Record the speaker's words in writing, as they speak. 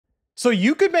So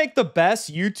you could make the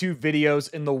best YouTube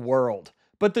videos in the world,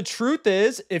 but the truth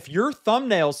is, if your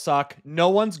thumbnails suck, no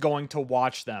one's going to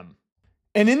watch them.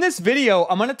 And in this video,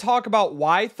 I'm going to talk about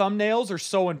why thumbnails are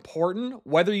so important,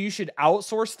 whether you should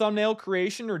outsource thumbnail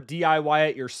creation or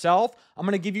DIY it yourself. I'm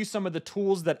going to give you some of the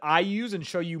tools that I use and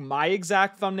show you my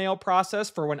exact thumbnail process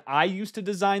for when I used to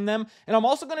design them. And I'm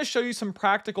also going to show you some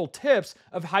practical tips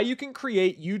of how you can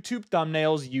create YouTube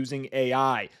thumbnails using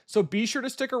AI. So be sure to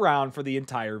stick around for the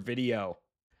entire video.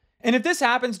 And if this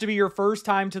happens to be your first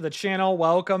time to the channel,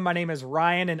 welcome. My name is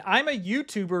Ryan, and I'm a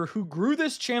YouTuber who grew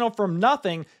this channel from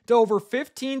nothing to over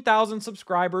 15,000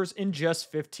 subscribers in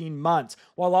just 15 months,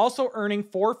 while also earning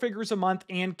 4 figures a month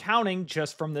and counting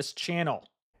just from this channel.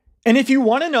 And if you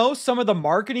want to know some of the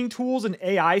marketing tools and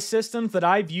AI systems that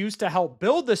I've used to help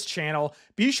build this channel,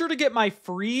 be sure to get my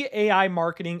free AI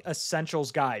Marketing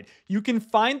Essentials Guide. You can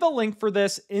find the link for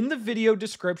this in the video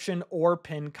description or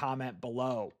pinned comment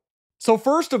below. So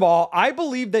first of all, I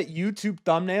believe that YouTube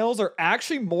thumbnails are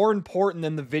actually more important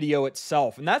than the video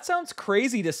itself. And that sounds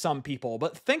crazy to some people,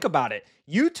 but think about it.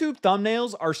 YouTube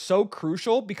thumbnails are so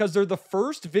crucial because they're the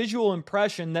first visual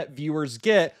impression that viewers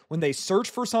get when they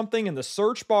search for something in the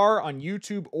search bar on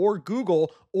YouTube or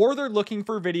Google, or they're looking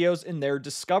for videos in their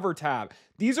Discover tab.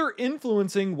 These are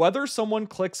influencing whether someone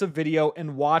clicks a video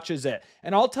and watches it.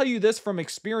 And I'll tell you this from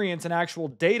experience and actual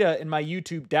data in my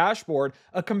YouTube dashboard,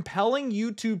 a compelling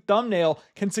YouTube thumbnail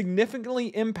can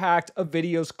significantly impact a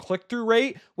video's click-through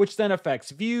rate, which then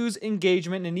affects views,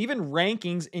 engagement, and even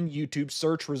rankings in YouTube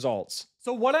search results.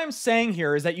 So what I'm saying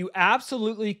here is that you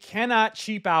absolutely cannot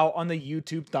cheap out on the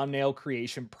YouTube thumbnail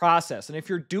creation process. And if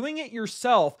you're doing it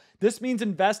yourself, this means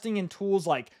investing in tools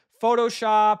like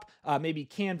Photoshop, maybe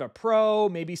Canva Pro,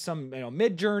 maybe some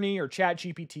Midjourney or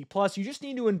ChatGPT Plus. You just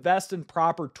need to invest in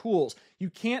proper tools.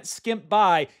 You can't skimp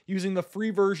by using the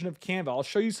free version of Canva. I'll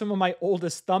show you some of my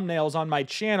oldest thumbnails on my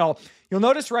channel. You'll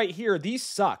notice right here, these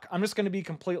suck. I'm just going to be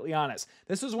completely honest.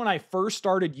 This is when I first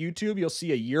started YouTube. You'll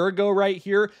see a year ago right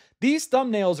here. These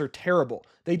thumbnails are terrible.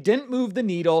 They didn't move the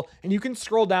needle, and you can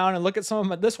scroll down and look at some of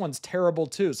my, this one's terrible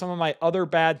too, some of my other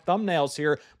bad thumbnails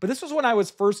here, but this was when I was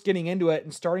first getting into it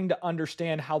and starting to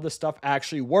understand how this stuff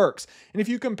actually works. And if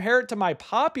you compare it to my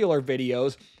popular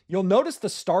videos, you'll notice the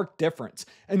stark difference.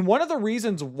 And one of the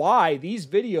reasons why these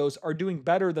videos are doing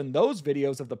better than those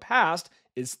videos of the past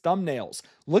is thumbnails.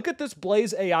 Look at this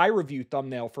Blaze AI review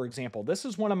thumbnail, for example. This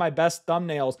is one of my best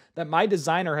thumbnails that my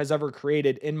designer has ever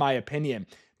created, in my opinion.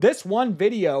 This one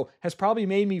video has probably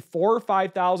made me $4,000 or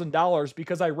 $5,000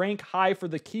 because I rank high for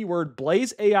the keyword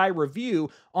Blaze AI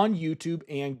review on YouTube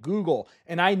and Google.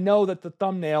 And I know that the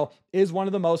thumbnail is one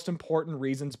of the most important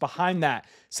reasons behind that.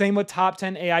 Same with top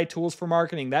 10 AI tools for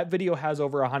marketing. That video has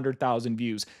over 100,000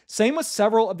 views. Same with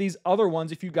several of these other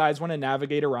ones if you guys want to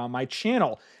navigate around my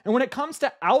channel. And when it comes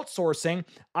to outsourcing,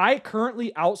 I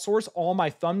currently outsource all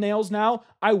my thumbnails now.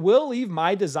 I will leave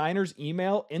my designer's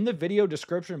email in the video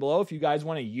description below if you guys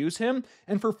want to use him.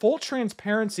 And for full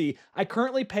transparency, I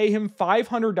currently pay him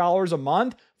 $500 a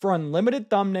month for unlimited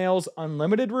thumbnails,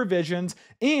 unlimited revisions,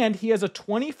 and he has a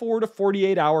 24 to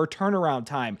 48 hour turnaround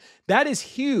time. That is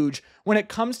huge when it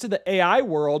comes to the AI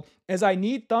world, as I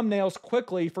need thumbnails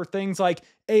quickly for things like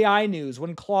AI news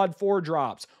when Claude 4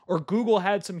 drops, or Google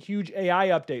had some huge AI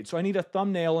updates, so I need a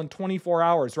thumbnail in 24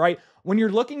 hours, right? When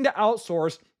you're looking to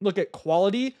outsource, look at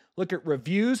quality, look at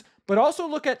reviews, but also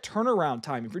look at turnaround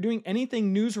time. If you're doing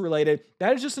anything news related,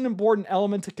 that is just an important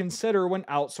element to consider when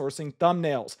outsourcing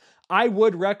thumbnails. I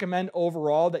would recommend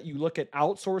overall that you look at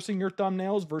outsourcing your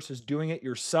thumbnails versus doing it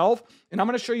yourself. And I'm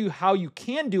going to show you how you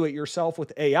can do it yourself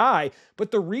with AI.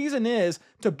 But the reason is,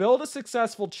 to build a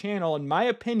successful channel, in my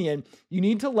opinion, you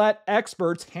need to let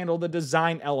experts handle the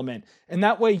design element. And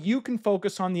that way you can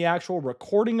focus on the actual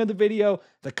recording of the video,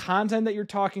 the content that you're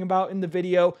talking about in the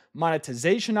video,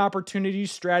 monetization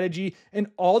opportunities, strategy, and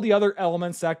all the other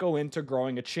elements that go into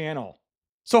growing a channel.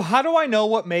 So how do I know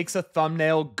what makes a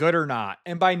thumbnail good or not?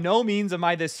 And by no means am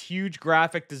I this huge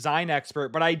graphic design expert,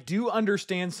 but I do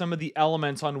understand some of the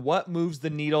elements on what moves the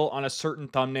needle on a certain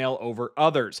thumbnail over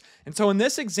others. And so in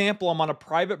this example, I'm on a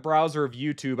private browser of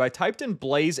YouTube. I typed in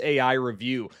Blaze AI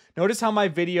review. Notice how my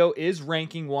video is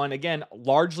ranking 1, again,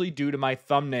 largely due to my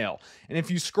thumbnail. And if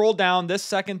you scroll down, this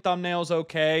second thumbnail is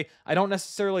okay. I don't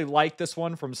necessarily like this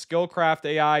one from Skillcraft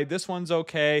AI. This one's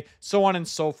okay, so on and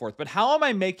so forth. But how am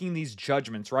I making these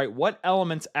judgments, right? What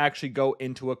elements actually go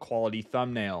into a quality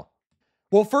thumbnail?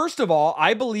 Well, first of all,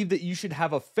 I believe that you should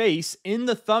have a face in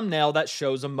the thumbnail that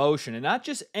shows emotion, and not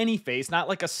just any face, not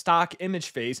like a stock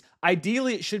image face.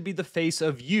 Ideally, it should be the face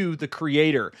of you, the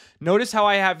creator. Notice how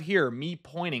I have here me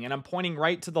pointing, and I'm pointing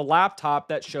right to the laptop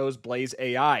that shows Blaze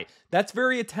AI. That's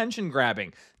very attention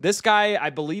grabbing. This guy, I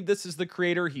believe this is the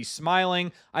creator. He's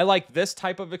smiling. I like this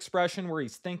type of expression where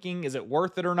he's thinking, is it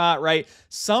worth it or not, right?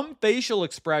 Some facial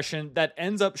expression that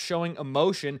ends up showing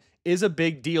emotion is a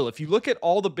big deal. If you look at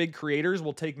all the big creators,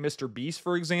 we'll take Mr. Beast,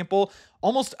 for example,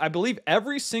 almost, I believe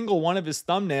every single one of his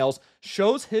thumbnails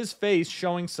shows his face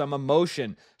showing some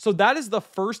emotion. So that is the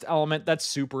first element that's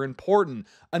super important.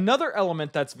 Another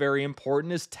element that's very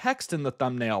important is text in the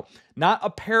thumbnail. Not a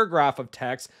paragraph of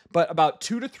text, but about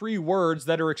 2 to 3 words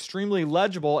that are extremely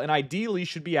legible and ideally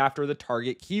should be after the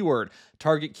target keyword.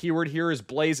 Target keyword here is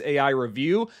Blaze AI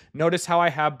Review. Notice how I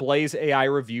have Blaze AI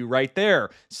Review right there.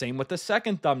 Same with the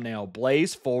second thumbnail,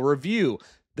 Blaze Full Review.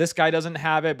 This guy doesn't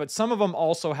have it, but some of them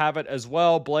also have it as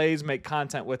well. Blaze, make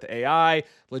content with AI,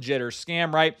 legit or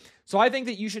scam, right? So I think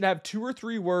that you should have 2 or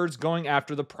 3 words going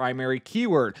after the primary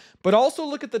keyword, but also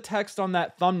look at the text on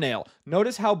that thumbnail.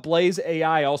 Notice how Blaze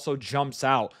AI also jumps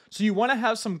out. So you want to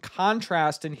have some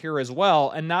contrast in here as well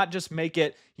and not just make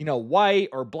it, white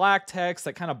or black text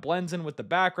that kind of blends in with the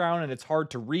background and it's hard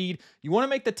to read. You want to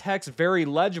make the text very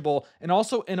legible and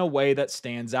also in a way that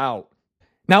stands out.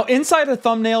 Now, inside a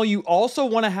thumbnail, you also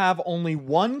want to have only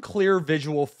one clear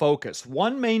visual focus,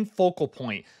 one main focal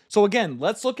point. So again,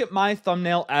 let's look at my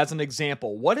thumbnail as an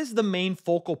example. What is the main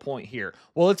focal point here?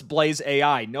 Well, it's Blaze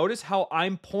AI. Notice how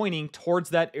I'm pointing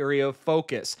towards that area of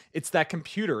focus. It's that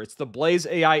computer. It's the Blaze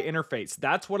AI interface.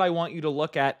 That's what I want you to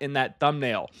look at in that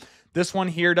thumbnail. This one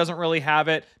here doesn't really have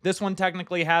it. This one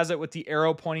technically has it with the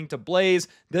arrow pointing to Blaze.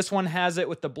 This one has it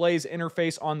with the Blaze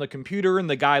interface on the computer and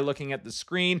the guy looking at the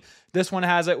screen. This one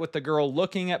has it with the girl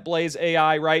looking at Blaze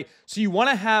AI, right? So you want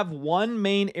to have one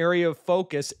main area of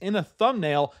focus in a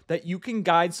thumbnail that you can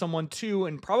guide someone to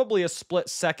in probably a split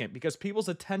second because people's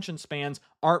attention spans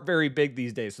aren't very big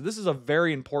these days. So this is a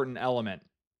very important element.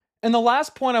 And the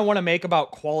last point I want to make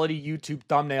about quality YouTube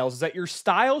thumbnails is that your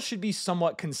style should be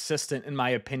somewhat consistent, in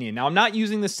my opinion. Now, I'm not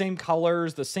using the same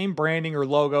colors, the same branding or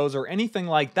logos or anything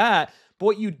like that, but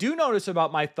what you do notice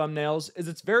about my thumbnails is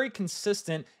it's very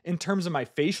consistent in terms of my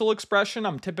facial expression.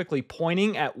 I'm typically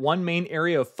pointing at one main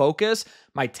area of focus.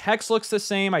 My text looks the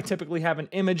same. I typically have an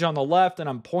image on the left and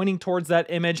I'm pointing towards that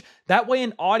image. That way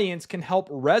an audience can help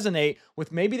resonate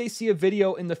with maybe they see a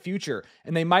video in the future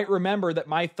and they might remember that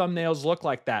my thumbnails look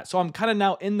like that. So I'm kind of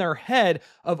now in their head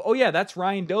of, oh yeah, that's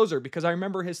Ryan Dozer because I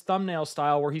remember his thumbnail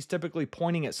style where he's typically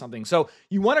pointing at something. So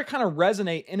you want to kind of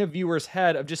resonate in a viewer's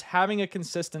head of just having a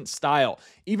consistent style.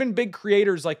 Even big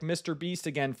creators like Mr. Beast,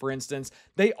 again, for instance,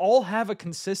 they all have a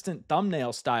consistent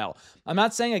thumbnail style. I'm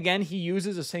not saying, again, he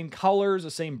uses the same colors,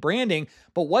 the same branding,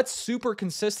 but what's super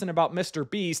consistent about Mr.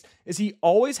 Beast is he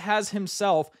always has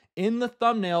himself in the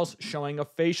thumbnails showing a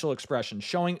facial expression,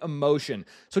 showing emotion.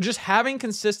 So just having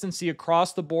consistency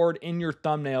across the board in your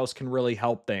thumbnails can really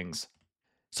help things.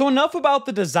 So enough about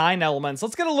the design elements.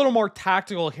 Let's get a little more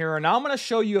tactical here. And now I'm going to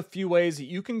show you a few ways that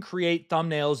you can create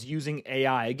thumbnails using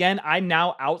AI. Again, I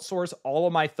now outsource all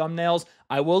of my thumbnails.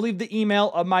 I will leave the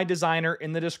email of my designer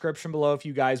in the description below if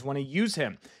you guys want to use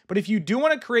him. But if you do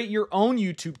want to create your own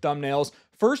YouTube thumbnails,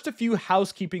 first, a few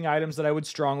housekeeping items that I would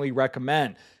strongly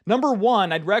recommend. Number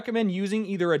one, I'd recommend using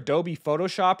either Adobe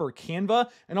Photoshop or Canva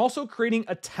and also creating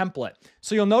a template.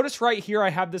 So you'll notice right here,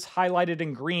 I have this highlighted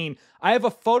in green. I have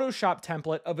a Photoshop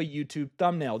template of a YouTube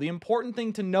thumbnail. The important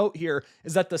thing to note here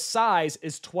is that the size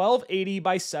is 1280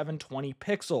 by 720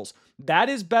 pixels. That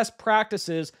is best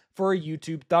practices for a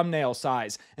YouTube thumbnail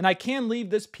size. And I can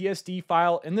leave this PSD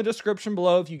file in the description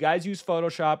below if you guys use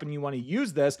Photoshop and you want to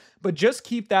use this, but just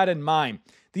keep that in mind.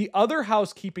 The other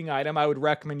housekeeping item I would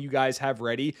recommend you guys have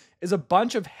ready is a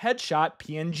bunch of headshot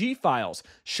PNG files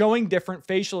showing different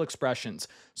facial expressions.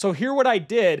 So here what I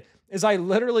did is I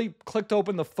literally clicked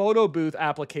open the photo booth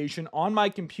application on my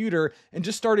computer and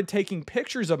just started taking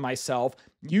pictures of myself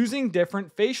using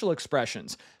different facial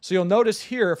expressions. So you'll notice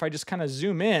here, if I just kind of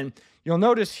zoom in, you'll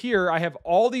notice here I have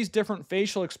all these different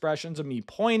facial expressions of me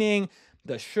pointing,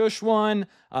 the shush one,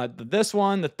 this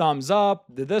one, the thumbs up,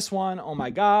 this one, oh my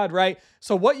God, right?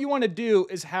 So what you want to do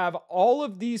is have all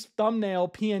of these thumbnail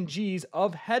PNGs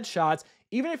of headshots.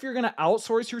 Even if you're going to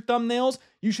outsource your thumbnails,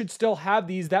 you should still have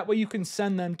these. That way you can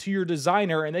send them to your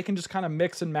designer and they can just kind of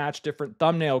mix and match different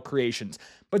thumbnail creations.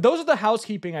 But those are the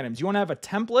housekeeping items. You want to have a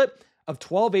template of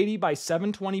 1280 by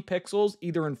 720 pixels,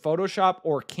 either in Photoshop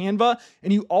or Canva.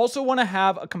 And you also want to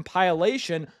have a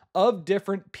compilation of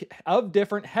different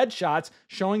headshots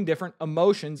showing different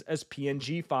emotions as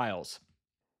PNG files.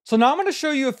 So now I'm going to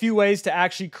show you a few ways to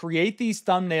actually create these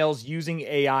thumbnails using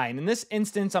AI. And in this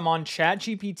instance, I'm on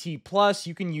ChatGPT Plus.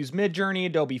 You can use Midjourney,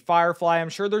 Adobe Firefly. I'm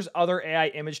sure there's other AI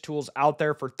image tools out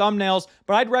there for thumbnails,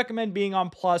 but I'd recommend being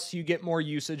on Plus so you get more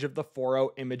usage of the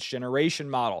 4.0 image generation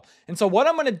model. And so what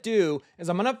I'm going to do is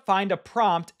I'm going to find a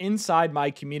prompt inside my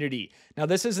community. Now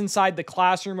this is inside the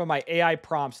classroom of my AI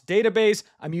prompts database.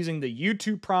 I'm using the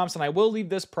YouTube prompts, and I will leave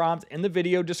this prompt in the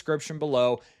video description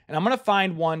below. And I'm going to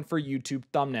find one for YouTube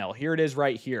thumbnail. Here it is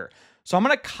right here. So I'm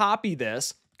going to copy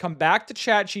this, come back to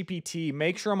ChatGPT,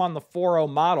 make sure I'm on the 4.0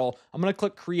 model. I'm going to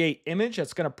click create image.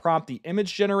 That's going to prompt the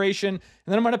image generation. And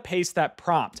then I'm going to paste that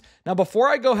prompt. Now, before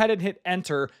I go ahead and hit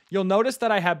enter, you'll notice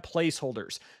that I have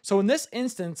placeholders. So in this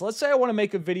instance, let's say I want to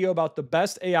make a video about the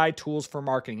best AI tools for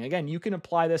marketing. Again, you can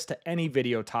apply this to any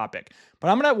video topic, but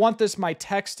I'm going to want my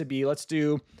text to be, let's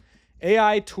do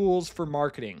AI tools for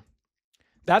marketing.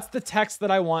 That's the text that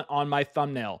I want on my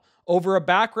thumbnail. Over a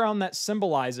background that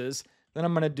symbolizes, then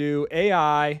I'm going to do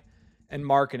AI and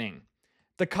marketing.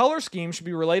 The color scheme should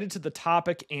be related to the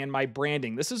topic and my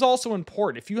branding. This is also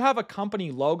important. If you have a company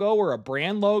logo or a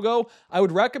brand logo, I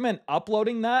would recommend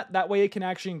uploading that. That way it can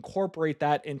actually incorporate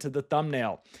that into the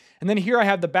thumbnail. And then here I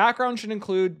have the background should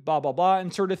include blah, blah, blah,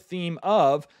 insert a theme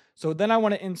of. So then I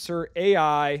want to insert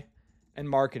AI and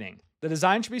marketing. The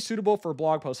design should be suitable for a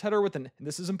blog post header with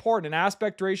this is important, an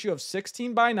aspect ratio of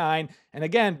 16:9. And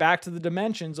again, back to the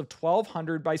dimensions of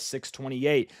 1200 by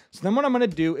 628. So then what I'm going to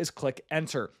do is click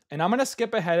enter. And I'm going to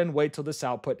skip ahead and wait till this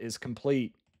output is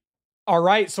complete. All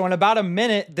right, so in about a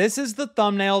minute, this is the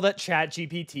thumbnail that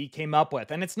ChatGPT came up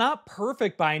with. And it's not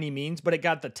perfect by any means, but it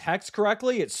got the text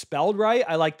correctly. It's spelled right.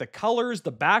 I like the colors,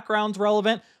 the background's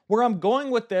relevant. Where I'm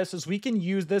going with this is we can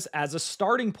use this as a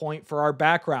starting point for our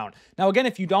background. Now, again,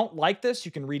 if you don't like this,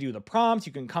 you can redo the prompt.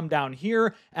 You can come down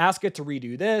here, ask it to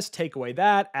redo this, take away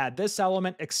that, add this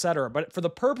element, etc. But for the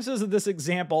purposes of this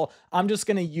example, I'm just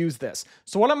going to use this.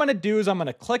 So what I'm going to do is I'm going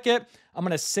to click it. I'm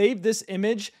going to save this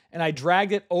image, and I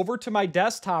drag it over to my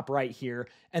desktop right here.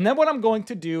 And then what I'm going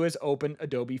to do is open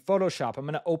Adobe Photoshop. I'm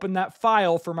going to open that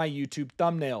file for my YouTube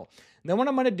thumbnail. And then what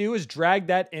I'm going to do is drag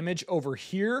that image over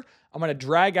here. I'm going to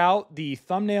drag out the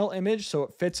thumbnail image so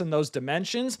it fits in those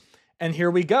dimensions. And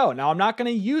here we go. Now, I'm not going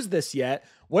to use this yet.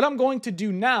 What I'm going to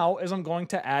do now is I'm going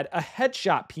to add a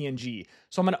headshot PNG.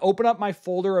 So I'm going to open up my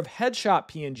folder of headshot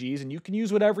PNGs, and you can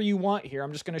use whatever you want here.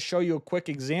 I'm just going to show you a quick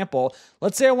example.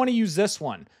 Let's say I want to use this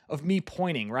one of me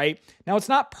pointing, right? Now, it's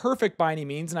not perfect by any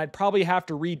means, and I'd probably have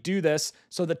to redo this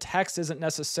so the text isn't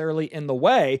necessarily in the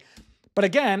way. But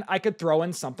again, I could throw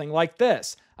in something like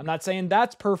this. I'm not saying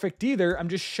that's perfect either. I'm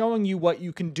just showing you what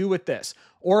you can do with this.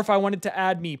 Or if I wanted to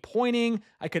add me pointing,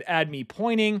 I could add me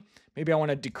pointing. Maybe I want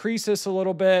to decrease this a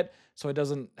little bit so it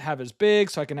doesn't have as big,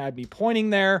 so I can add me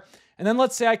pointing there. And then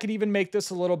let's say I could even make this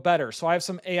a little better. So I have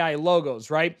some AI logos,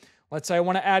 right? Let's say I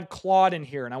want to add Claude in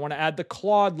here, and I want to add the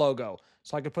Claude logo.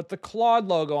 So I could put the Claude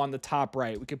logo on the top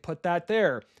right. We could put that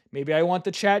there. Maybe I want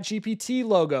the ChatGPT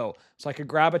logo. So I could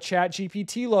grab a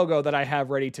ChatGPT logo that I have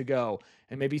ready to go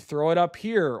and maybe throw it up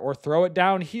here or throw it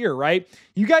down here, right?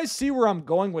 You guys see where I'm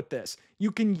going with this. You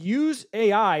can use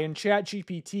AI and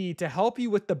ChatGPT to help you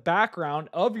with the background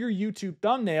of your YouTube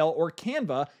thumbnail or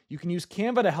Canva. You can use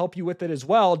Canva to help you with it as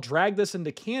well. Drag this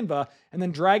into Canva and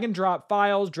then drag and drop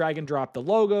files, drag and drop the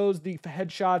logos, the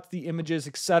headshots, the images,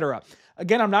 etc.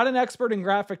 Again, I'm not an expert in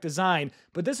graphic design,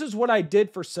 but this is what I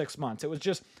did for 6 months. It was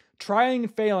just trying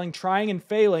and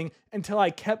failing until I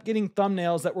kept getting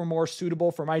thumbnails that were more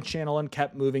suitable for my channel and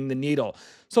kept moving the needle.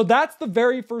 So that's the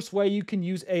very first way you can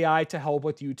use AI to help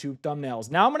with YouTube thumbnails.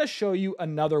 Now I'm going to show you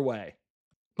another way.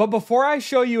 But before I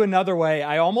show you another way,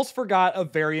 I almost forgot a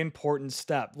very important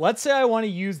step. Let's say I want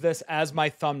to use this as my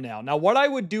thumbnail. Now, what I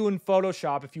would do in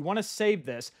Photoshop, if you want to save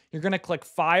this, you're going to click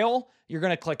File, you're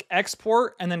going to click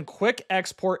Export, and then Quick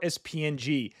Export as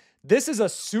PNG. This is a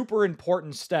super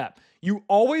important step. You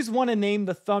always want to name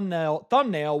the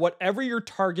thumbnail whatever your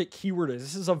target keyword is.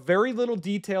 This is a very little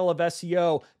detail of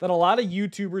SEO that a lot of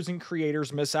YouTubers and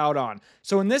creators miss out on.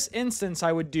 So in this instance,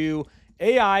 I would do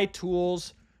AI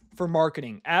tools for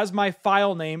marketing as my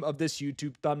file name of this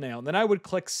YouTube thumbnail. And then I would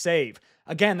click save.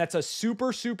 Again, that's a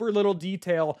super little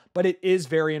detail, but it is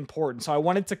very important. So I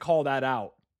wanted to call that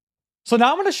out. So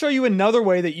now I'm going to show you another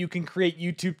way that you can create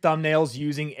YouTube thumbnails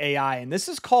using AI, and this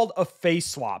is called a face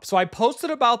swap. So I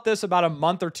posted about this about a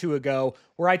month or two ago,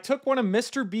 where I took one of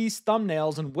Mr. Beast's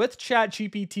thumbnails, and with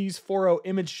ChatGPT's 4.0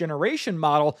 image generation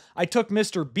model, I took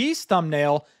Mr. Beast's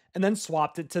thumbnail and then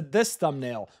swapped it to this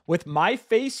thumbnail with my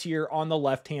face here on the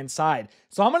left-hand side.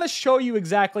 So I'm going to show you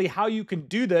exactly how you can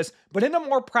do this, but in a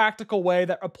more practical way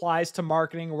that applies to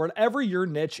marketing or whatever your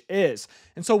niche is.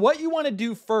 And so what you want to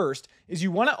do first is you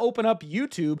want to open up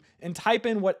YouTube and type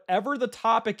in whatever the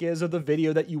topic is of the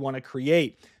video that you want to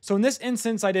create. So in this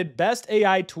instance, I did best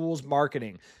AI tools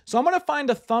marketing. So I'm going to find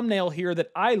a thumbnail here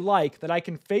that I like that I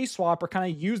can face swap or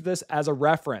kind of use this as a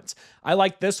reference. I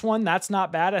like this one. That's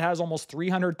not bad. It has almost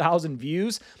 300,000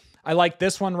 views. I like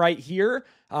this one right here.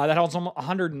 That has almost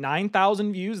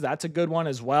 109,000 views. That's a good one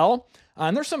as well.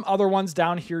 And there's some other ones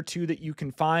down here too that you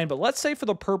can find. But let's say for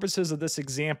the purposes of this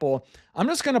example, I'm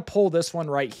just going to pull this one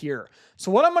right here.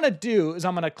 So what I'm going to do is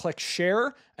I'm going to click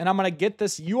share and I'm going to get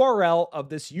this URL of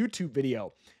this YouTube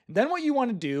video. Then what you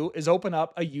want to do is open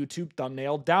up a YouTube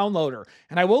thumbnail downloader.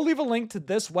 And I will leave a link to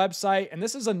this website. And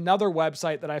this is another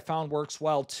website that I found works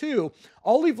well too.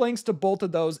 I'll leave links to both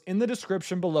of those in the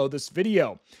description below this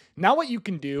video. Now what you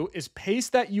can do is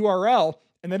paste that URL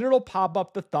and then it'll pop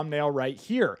up the thumbnail right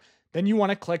here. Then you want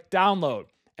to click download.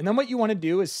 And then what you want to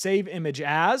do is save image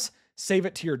as, save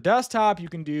it to your desktop. You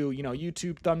can do,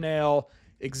 YouTube thumbnail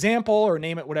example or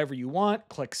name it whatever you want.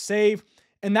 Click save.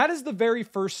 And that is the very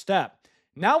first step.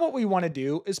 Now what we want to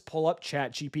do is pull up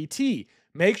ChatGPT.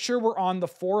 Make sure we're on the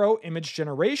 4.0 image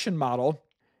generation model.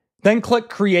 Then click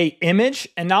create image.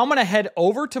 And now I'm going to head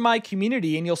over to my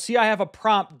community and you'll see I have a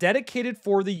prompt dedicated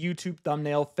for the YouTube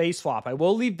thumbnail face swap. I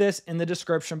will leave this in the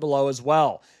description below as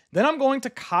well. Then I'm going to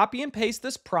copy and paste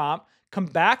this prompt, come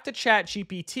back to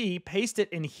ChatGPT, paste it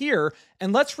in here,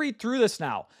 and let's read through this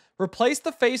now. Replace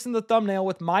the face in the thumbnail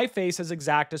with my face as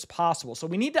exact as possible. So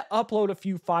we need to upload a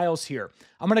few files here.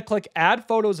 I'm going to click add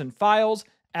photos and files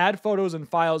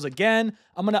again.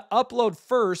 I'm going to upload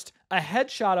first a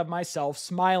headshot of myself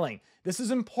smiling. This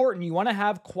is important. You want to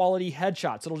have quality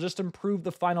headshots. It'll just improve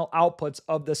the final outputs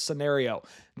of this scenario.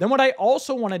 Then what I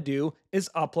also want to do is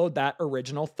upload that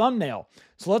original thumbnail.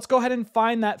 So let's go ahead and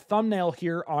find that thumbnail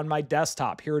here on my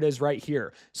desktop. Here it is right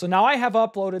here. So now I have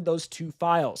uploaded those two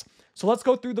files. So let's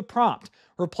go through the prompt.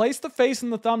 Replace the face in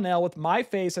the thumbnail with my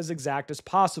face as exact as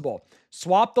possible.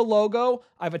 Swap the logo.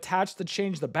 I've attached to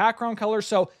change the background color.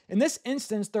 So in this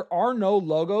instance, there are no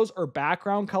logos or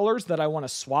background colors that I want to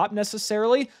swap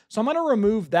necessarily. So I'm going to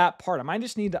remove that part. I might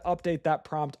just need to update that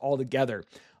prompt altogether.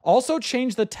 Also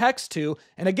change the text to,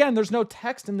 and again, there's no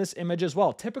text in this image as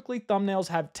well. Typically thumbnails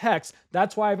have text.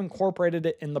 That's why I've incorporated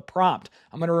it in the prompt.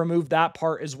 I'm going to remove that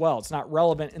part as well. It's not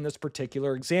relevant in this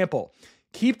particular example.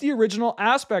 Keep the original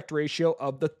aspect ratio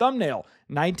of the thumbnail,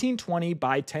 1920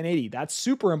 by 1080. That's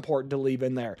super important to leave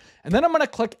in there. And then I'm going to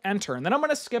click enter, and then I'm going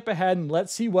to skip ahead and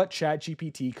let's see what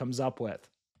ChatGPT comes up with.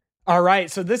 All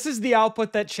right, so this is the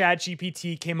output that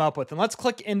ChatGPT came up with, and let's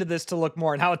click into this to look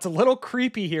more. Now, it's a little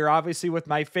creepy here, obviously, with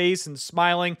my face and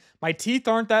smiling. My teeth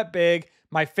aren't that big.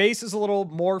 My face is a little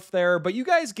morphed there, but you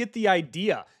guys get the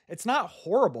idea. It's not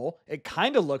horrible. It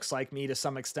kind of looks like me to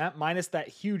some extent, minus that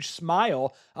huge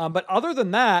smile. But other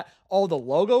than that, all the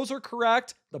logos are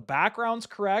correct. The background's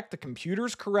correct. The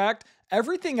computer's correct.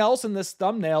 Everything else in this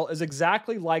thumbnail is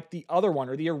exactly like the other one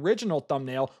or the original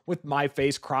thumbnail with my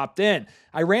face cropped in.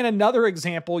 I ran another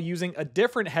example using a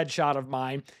different headshot of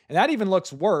mine, and that even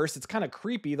looks worse. It's kind of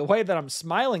creepy the way that I'm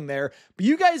smiling there, but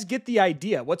you guys get the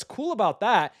idea. What's cool about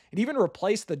that, it even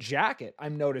replaced the jacket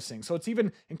I'm noticing. So it's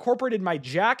even incorporated my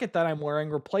jacket that I'm wearing,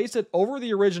 replaced it over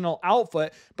the original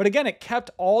outfit, but again, it kept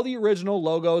all the original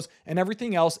logos and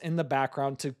everything else in the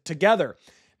background together.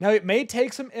 Now, it may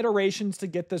take some iterations to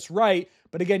get this right,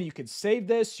 but again, you could save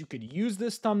this, you could use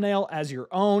this thumbnail as your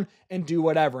own and do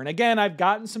whatever. And again, I've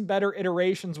gotten some better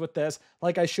iterations with this,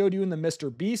 like I showed you in the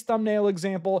Mr. Beast thumbnail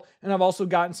example, and I've also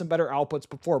gotten some better outputs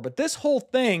before. But this whole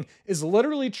thing is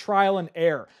literally trial and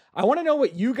error. I want to know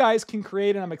what you guys can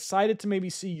create, and I'm excited to maybe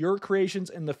see your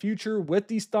creations in the future with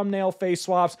these thumbnail face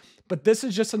swaps, but this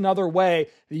is just another way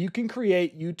that you can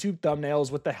create YouTube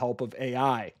thumbnails with the help of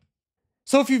AI.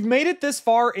 So if you've made it this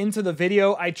far into the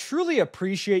video, I truly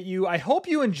appreciate you. I hope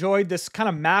you enjoyed this kind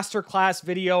of masterclass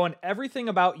video on everything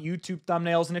about YouTube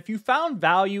thumbnails. And if you found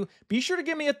value, be sure to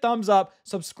give me a thumbs up,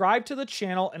 subscribe to the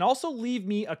channel, and also leave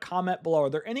me a comment below. Are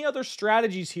there any other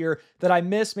strategies here that I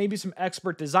missed? Maybe some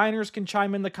expert designers can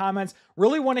chime in the comments.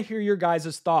 Really want to hear your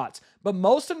guys' thoughts. But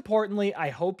most importantly, I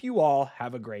hope you all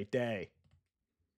have a great day.